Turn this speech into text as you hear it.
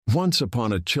Once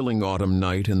upon a chilling autumn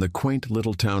night in the quaint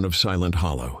little town of Silent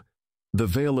Hollow, the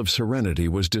veil of serenity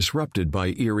was disrupted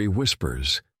by eerie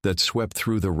whispers that swept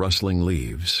through the rustling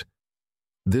leaves.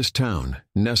 This town,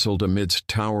 nestled amidst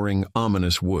towering,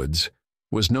 ominous woods,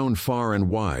 was known far and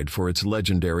wide for its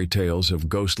legendary tales of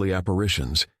ghostly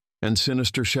apparitions and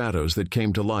sinister shadows that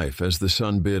came to life as the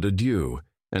sun bid adieu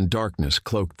and darkness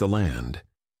cloaked the land.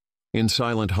 In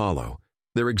Silent Hollow,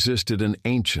 there existed an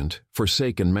ancient,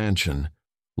 forsaken mansion,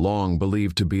 long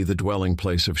believed to be the dwelling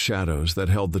place of shadows that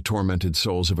held the tormented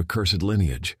souls of a cursed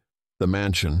lineage. The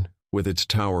mansion, with its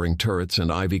towering turrets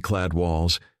and ivy-clad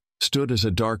walls, stood as a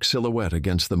dark silhouette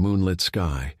against the moonlit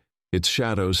sky, its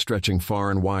shadows stretching far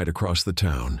and wide across the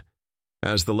town.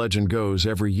 As the legend goes,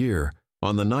 every year,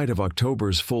 on the night of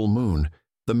October's full moon,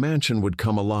 the mansion would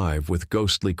come alive with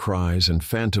ghostly cries and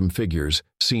phantom figures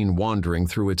seen wandering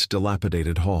through its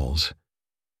dilapidated halls.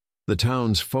 The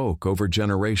town's folk, over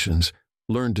generations,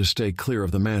 learned to stay clear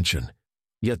of the mansion,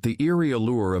 yet the eerie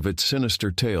allure of its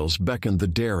sinister tales beckoned the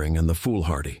daring and the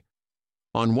foolhardy.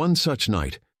 On one such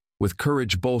night, with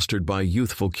courage bolstered by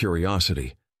youthful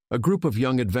curiosity, a group of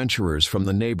young adventurers from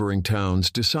the neighboring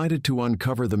towns decided to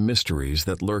uncover the mysteries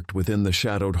that lurked within the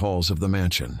shadowed halls of the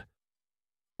mansion.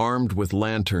 Armed with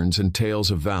lanterns and tales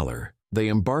of valor, they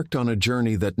embarked on a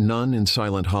journey that none in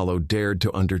Silent Hollow dared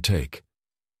to undertake.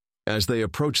 As they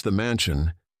approached the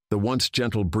mansion, the once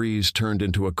gentle breeze turned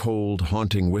into a cold,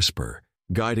 haunting whisper,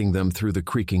 guiding them through the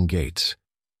creaking gates.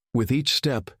 With each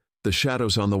step, the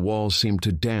shadows on the walls seemed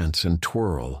to dance and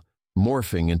twirl,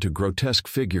 morphing into grotesque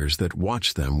figures that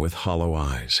watched them with hollow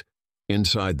eyes.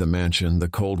 Inside the mansion, the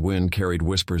cold wind carried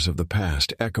whispers of the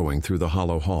past echoing through the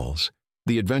hollow halls.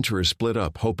 The adventurers split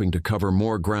up, hoping to cover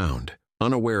more ground,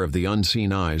 unaware of the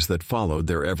unseen eyes that followed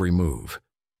their every move.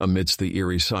 Amidst the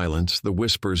eerie silence, the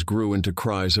whispers grew into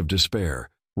cries of despair,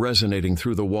 resonating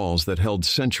through the walls that held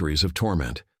centuries of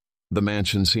torment. The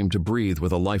mansion seemed to breathe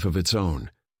with a life of its own,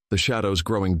 the shadows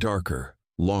growing darker,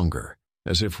 longer,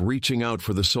 as if reaching out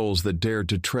for the souls that dared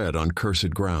to tread on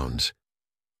cursed grounds.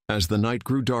 As the night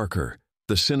grew darker,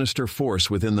 the sinister force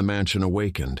within the mansion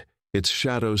awakened, its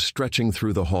shadows stretching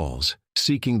through the halls,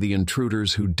 seeking the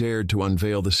intruders who dared to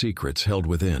unveil the secrets held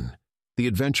within. The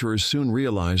adventurers soon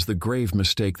realized the grave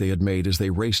mistake they had made as they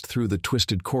raced through the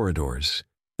twisted corridors,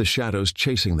 the shadows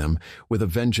chasing them with a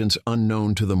vengeance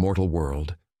unknown to the mortal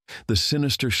world. The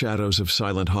sinister shadows of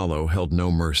Silent Hollow held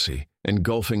no mercy,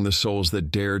 engulfing the souls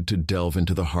that dared to delve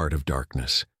into the heart of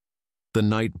darkness. The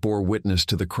night bore witness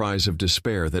to the cries of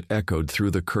despair that echoed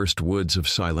through the cursed woods of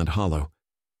Silent Hollow.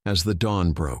 As the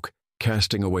dawn broke,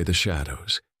 casting away the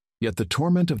shadows, yet the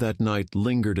torment of that night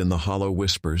lingered in the hollow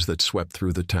whispers that swept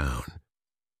through the town.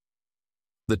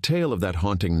 The tale of that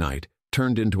haunting night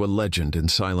turned into a legend in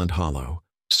Silent Hollow,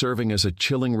 serving as a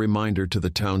chilling reminder to the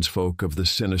townsfolk of the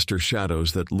sinister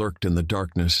shadows that lurked in the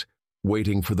darkness,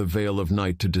 waiting for the veil of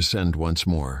night to descend once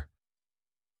more.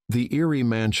 The eerie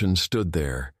mansion stood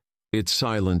there, its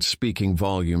silence speaking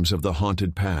volumes of the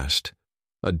haunted past,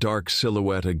 a dark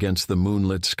silhouette against the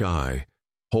moonlit sky,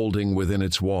 holding within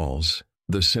its walls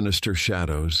the sinister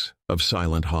shadows of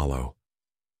Silent Hollow.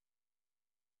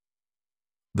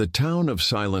 The town of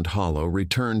Silent Hollow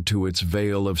returned to its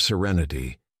veil of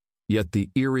serenity, yet the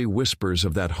eerie whispers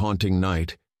of that haunting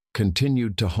night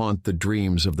continued to haunt the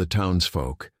dreams of the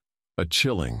townsfolk, a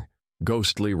chilling,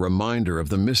 ghostly reminder of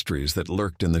the mysteries that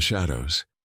lurked in the shadows.